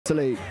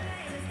Italy.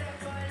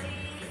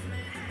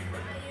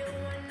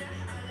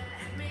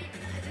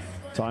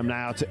 Time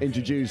now to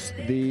introduce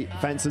the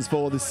fencers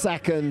for the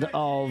second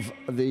of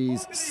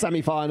these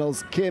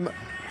semi-finals. Kim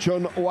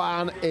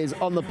Junghwan is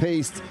on the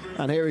piste,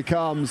 and here he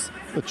comes,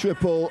 the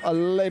triple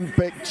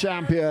Olympic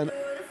champion,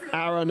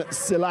 Aron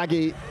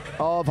Szilagyi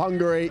of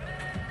Hungary.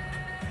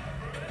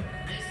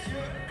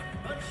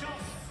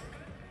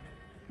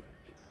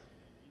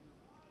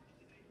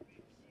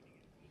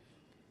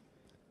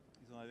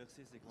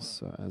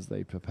 So as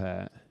they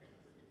prepare.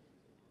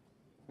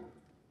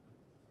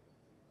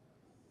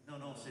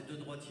 Non, c'est deux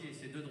droitiers,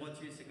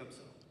 c'est comme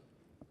ça.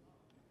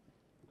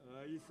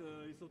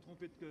 Ils sont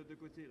trompés de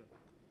côté là.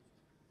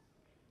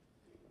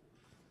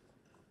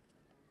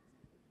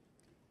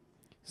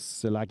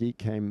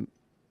 Szilagyi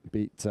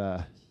beat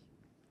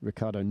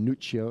Riccardo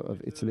Nuccio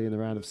of Italy in the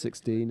round of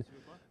 16,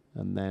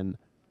 and then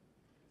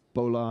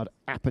Boulard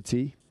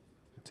Apathy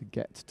to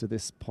get to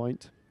this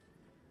point.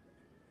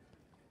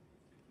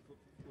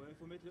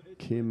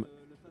 Kim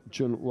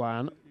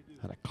Junghwan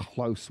had a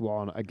close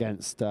one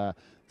against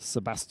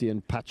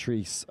Sébastien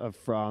Patrice of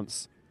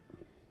France.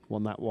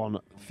 Won that one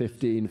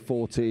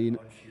 15-14.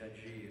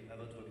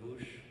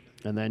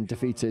 And then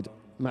defeated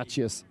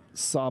Matthias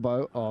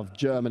Sabo of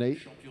Germany.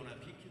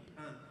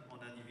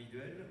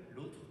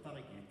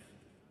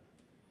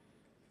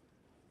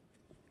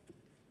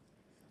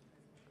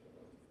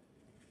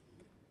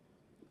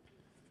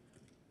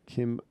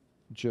 Kim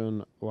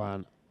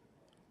Junghwan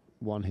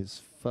won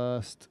his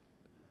first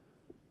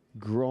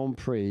Grand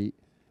Prix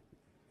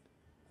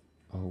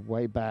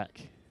way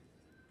back.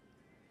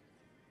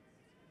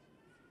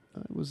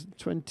 It was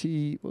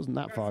wasn't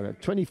that far ago,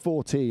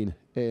 2014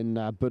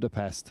 in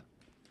Budapest.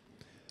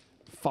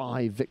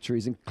 5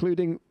 victories,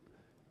 including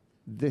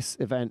this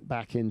event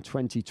back in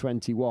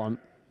 2021.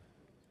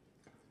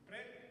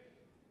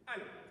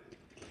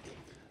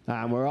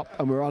 And we're up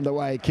and we're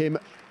underway. Kim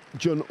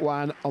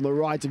Junghwan on the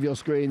right of your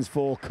screens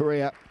for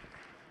Korea.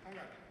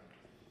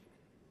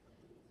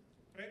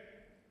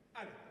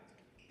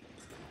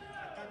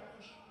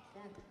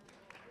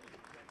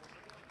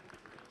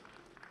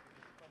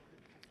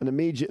 And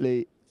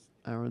immediately,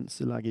 Aron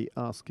Szilagyi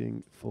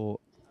asking for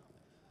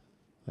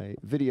a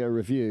video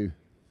review.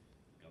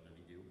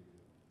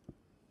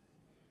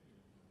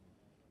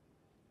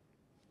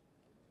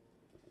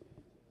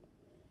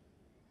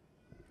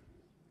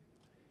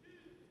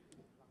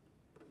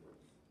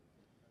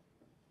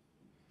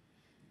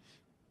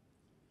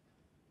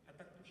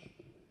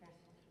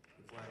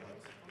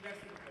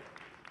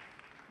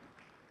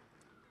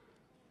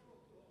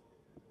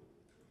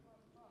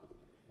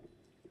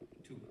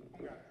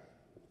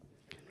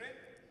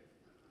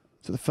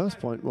 So the first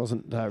point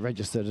wasn't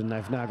registered, and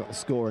they've now got the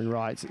scoring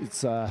right.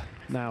 It's now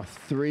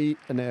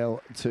 3-0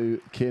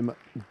 to Kim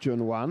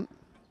Junghwan.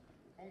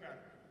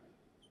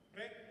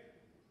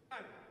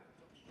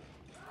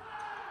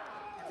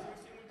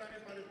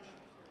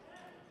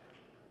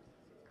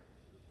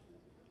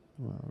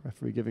 Well,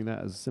 referee giving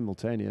that as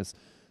simultaneous.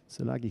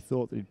 Szilagyi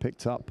thought that he'd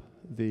picked up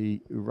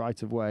the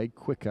right of way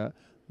quicker.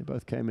 They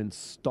both came in,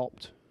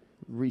 stopped,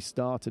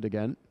 restarted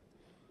again.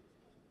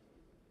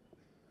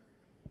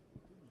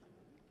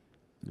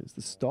 It's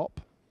the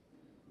stop.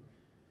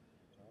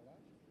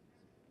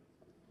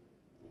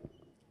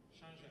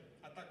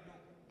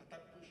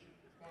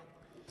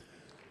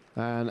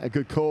 And a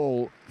good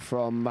call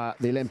from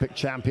the Olympic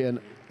champion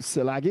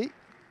Szilagyi.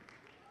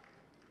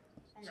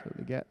 So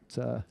they get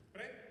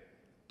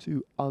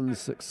 2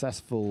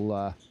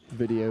 unsuccessful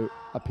video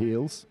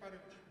appeals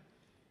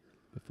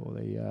before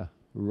they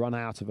run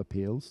out of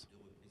appeals.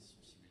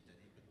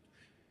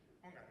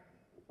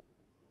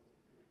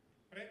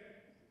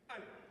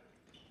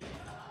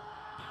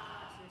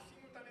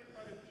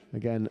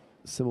 Again,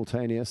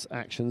 simultaneous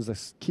actions. They're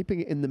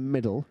keeping it in the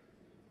middle.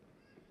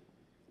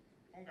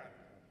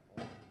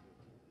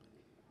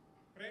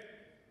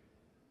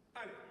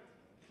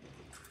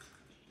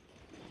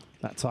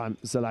 That time,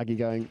 Szilagyi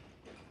going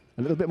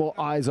a little bit more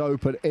eyes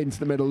open into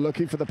the middle,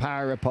 looking for the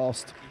parry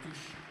riposte.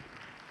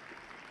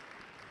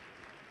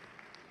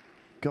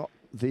 Got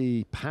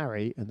the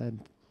parry and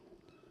then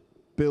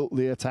built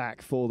the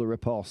attack for the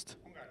riposte.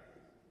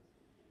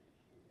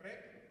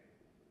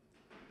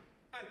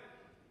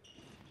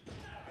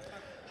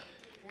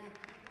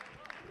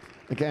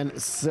 Again,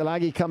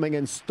 Szilagyi coming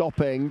and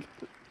stopping,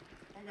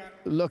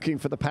 looking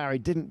for the parry.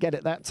 Didn't get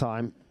it that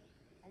time.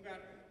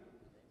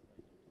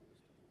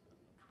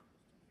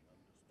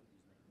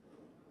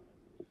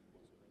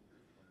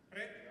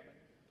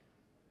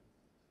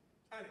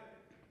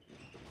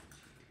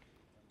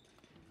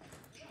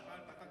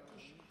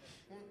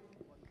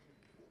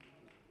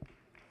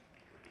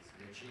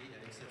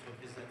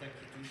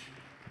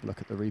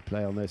 Look at the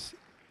replay on this.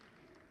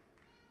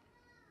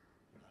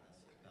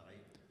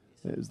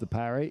 It was the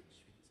parry.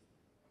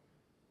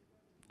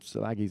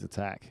 Szilagyi's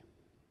attack.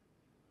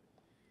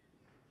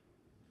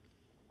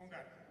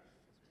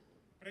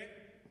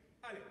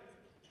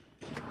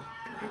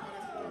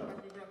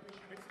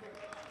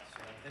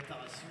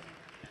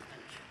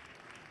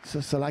 So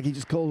Szilagyi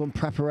just called on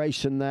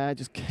preparation there,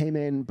 just came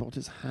in, brought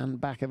his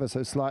hand back ever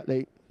so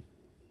slightly.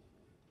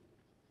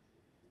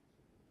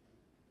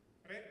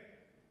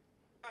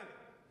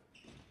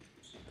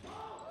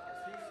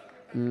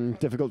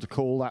 Difficult to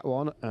call that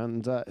one,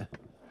 and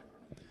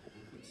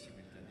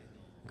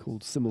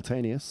called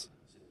simultaneous.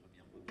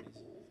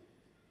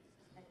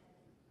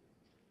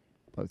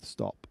 Both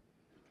stop,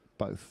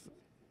 both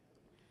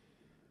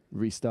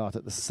restart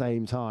at the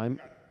same time.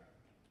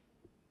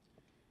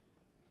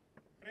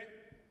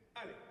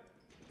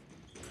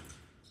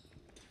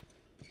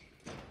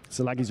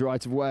 Szilagyi's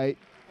right of way,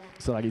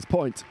 Szilagyi's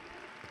point.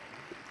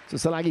 So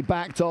Szilagyi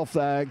backed off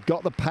there,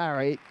 got the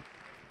parry,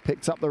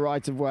 picked up the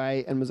right of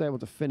way, and was able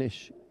to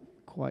finish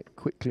quite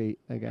quickly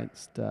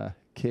against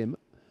Kim.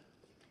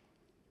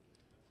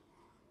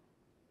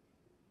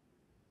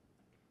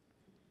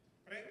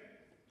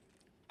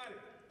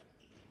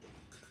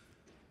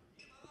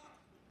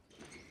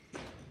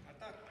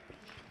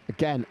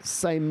 Again,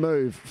 same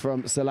move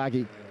from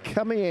Szilagyi,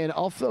 coming in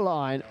off the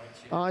line,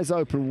 eyes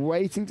open,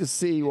 waiting to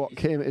see what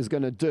Kim is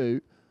going to do.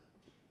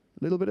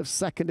 A little bit of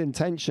second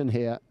intention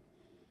here.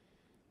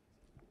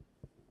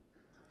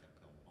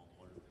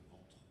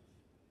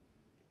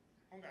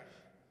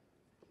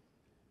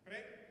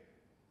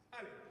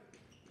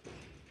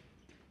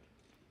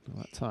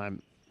 That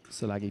time,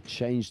 Szilagyi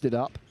changed it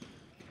up.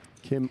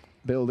 Kim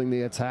building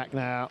the attack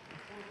now.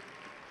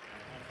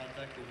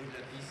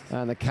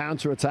 And the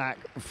counter-attack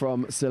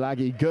from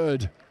Szilagyi,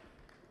 good.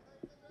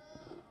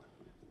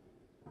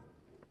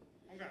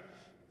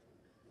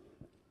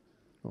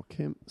 Well,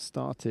 Kim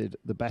started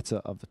the better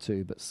of the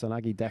two, but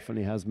Szilagyi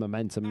definitely has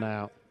momentum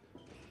now.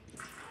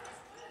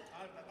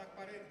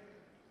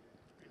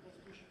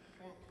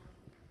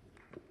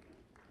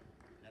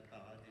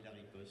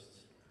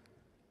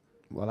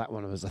 Well, that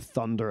one was a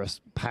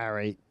thunderous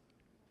parry.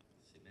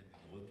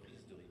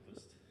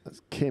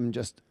 As Kim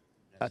just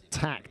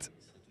attacked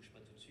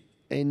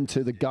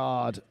into the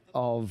guard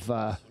of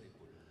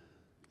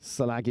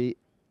Szilagyi.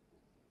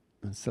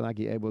 And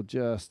Szilagyi able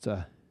just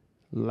to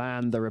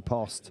land the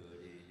riposte.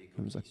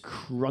 It was a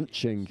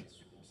crunching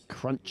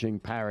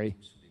parry.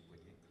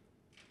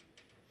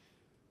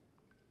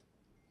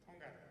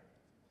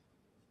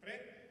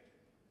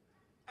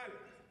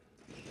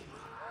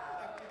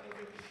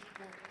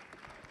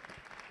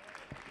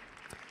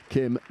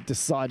 Kim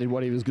decided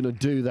what he was going to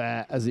do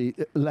there as he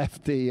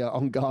left the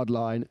on-guard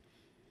line.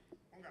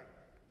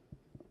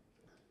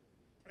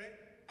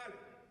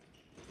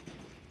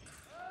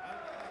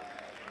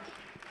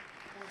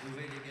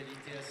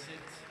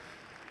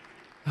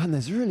 And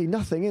there's really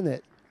nothing in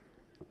it.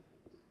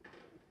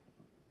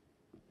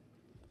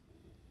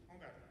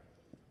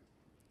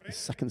 The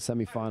second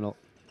semi-final,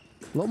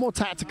 a lot more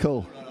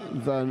tactical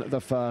than the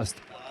first.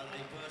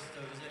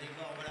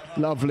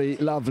 Lovely,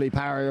 lovely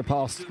parry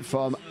riposte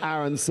from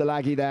Aron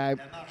Szilagyi there.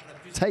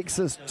 Takes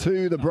us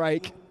to the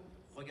break.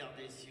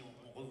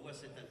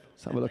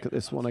 Let's have a look at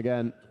this one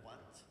again.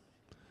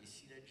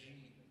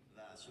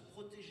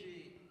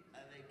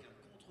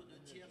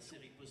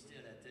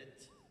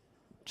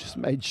 Just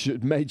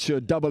made sure,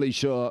 doubly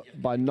sure,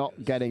 by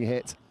not getting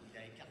hit,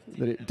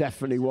 that it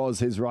definitely was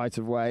his right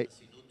of way.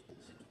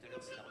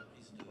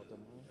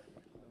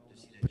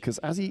 Because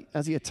as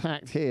he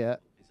attacked here,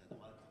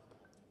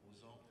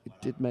 it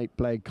did make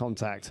blade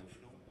contact.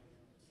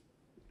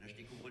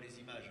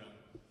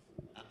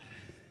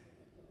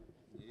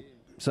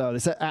 So they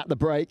said at the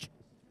break,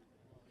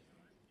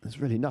 there's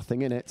really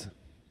nothing in it.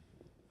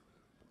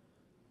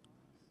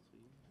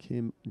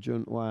 Kim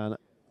Junghwan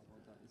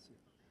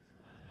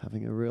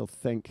having a real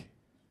think.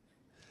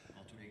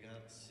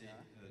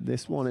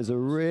 This one is a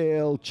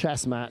real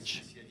chess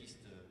match.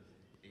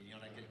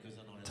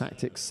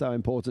 Tactics so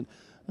important.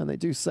 And they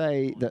do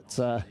say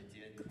that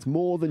it's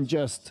more than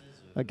just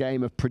a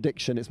game of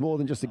prediction. It's more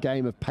than just a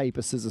game of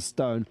paper, scissors,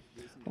 stone.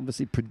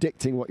 Obviously,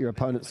 predicting what your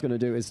opponent's going to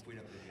do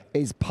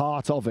is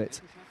part of it.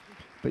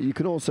 But you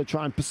can also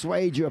try and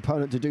persuade your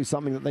opponent to do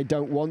something that they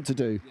don't want to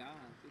do.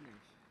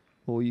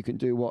 Or you can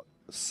do what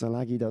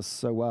Szilagyi does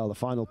so well. The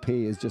final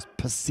P is just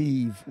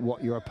perceive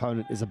what your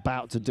opponent is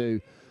about to do.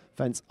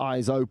 Fence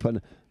eyes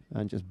open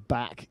and just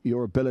back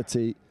your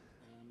ability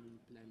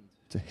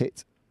to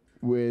hit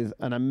with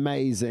an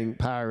amazing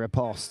parry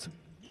riposte.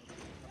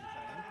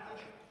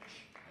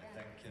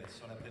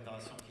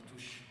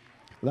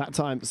 That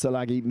time,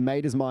 Szilagyi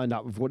made his mind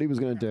up with what he was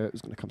going to do. It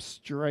was going to come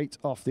straight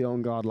off the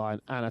on-guard line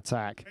and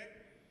attack.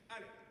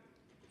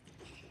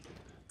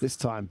 This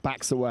time,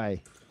 backs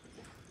away.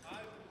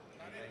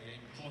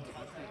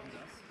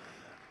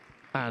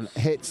 And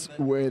hits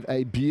with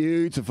a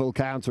beautiful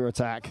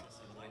counter-attack.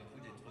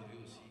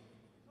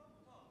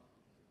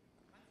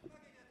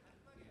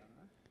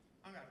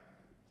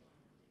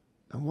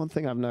 And one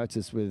thing I've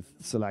noticed with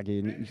Szilagyi,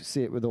 and you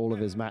see it with all of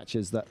his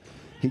matches, that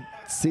he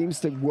seems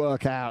to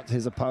work out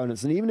his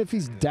opponents. And even if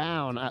he's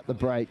down at the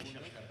break,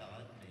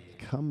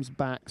 comes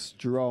back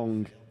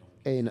strong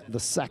in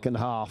the second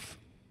half.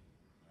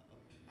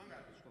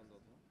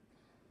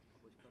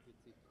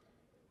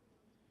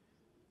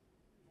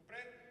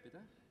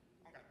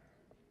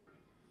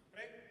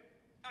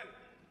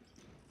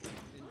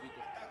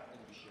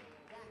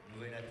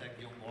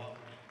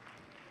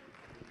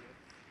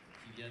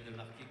 vient de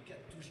marquer 4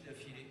 touches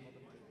d'affilée.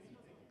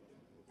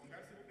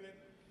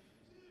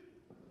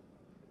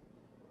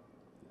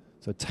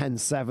 So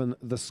 10-7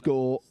 the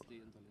score.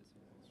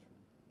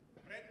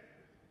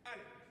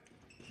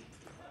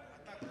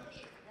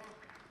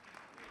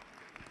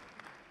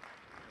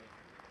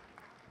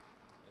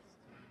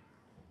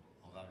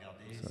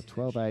 So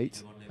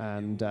 12-8,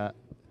 and let's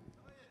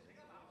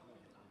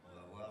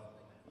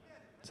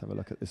have a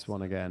look at this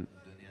one again.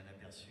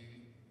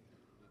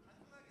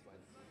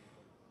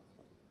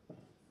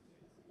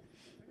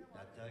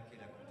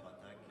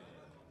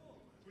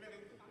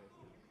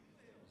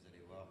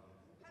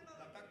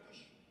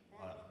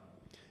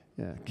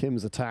 Yeah,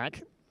 Kim's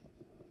attack.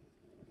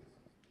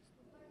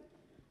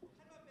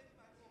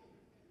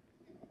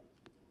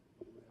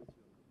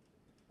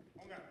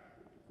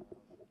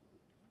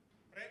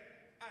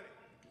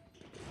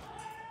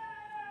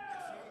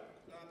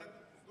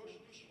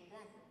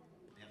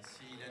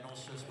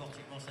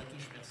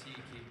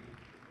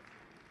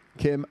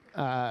 Kim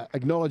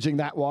acknowledging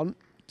that one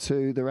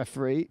to the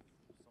referee.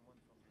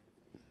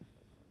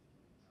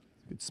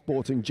 Good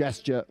sporting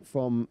gesture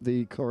from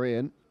the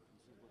Korean.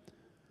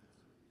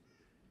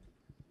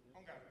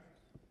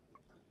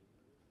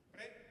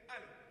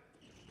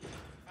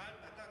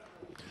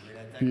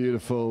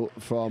 Beautiful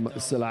from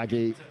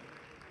Szilagyi.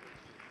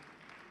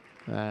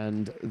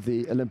 And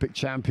the Olympic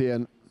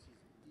champion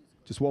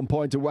just 1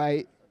 point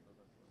away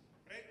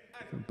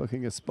from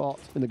booking a spot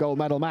in the gold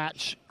medal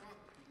match.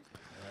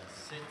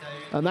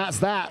 And that's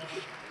that.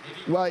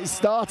 Well, it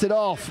started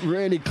off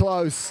really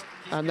close,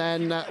 and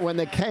then when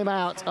they came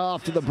out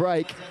after the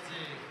break,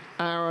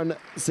 Aron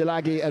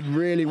Szilagyi had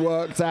really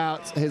worked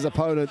out his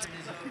opponent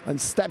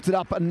and stepped it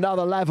up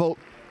another level.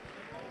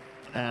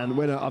 And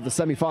winner of the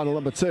semi-final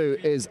number 2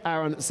 is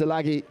Aron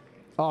Szilagyi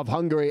of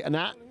Hungary, and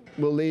that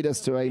will lead us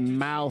to a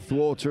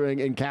mouth-watering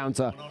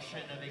encounter.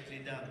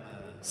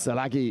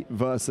 Szilagyi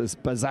versus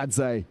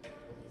Bazadze,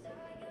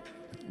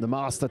 the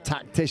master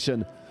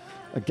tactician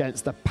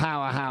against the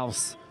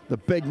powerhouse, the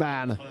big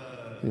man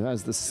who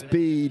has the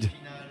speed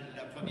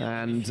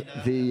and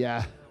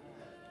the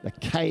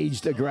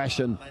caged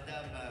aggression.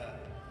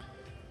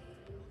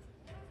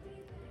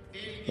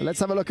 But let's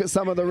have a look at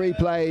some of the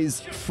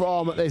replays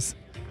from this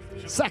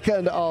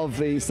second of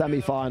the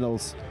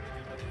semi-finals.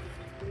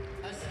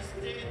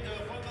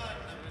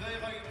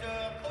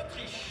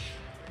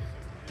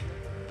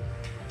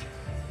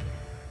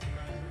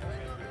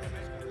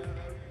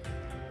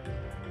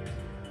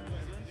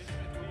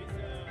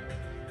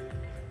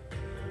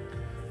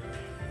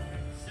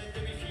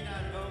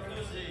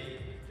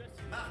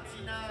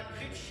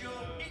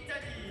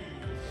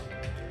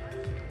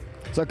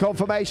 So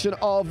confirmation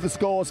of the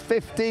scores,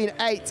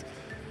 15-8.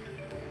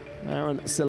 Aron Szilagyi.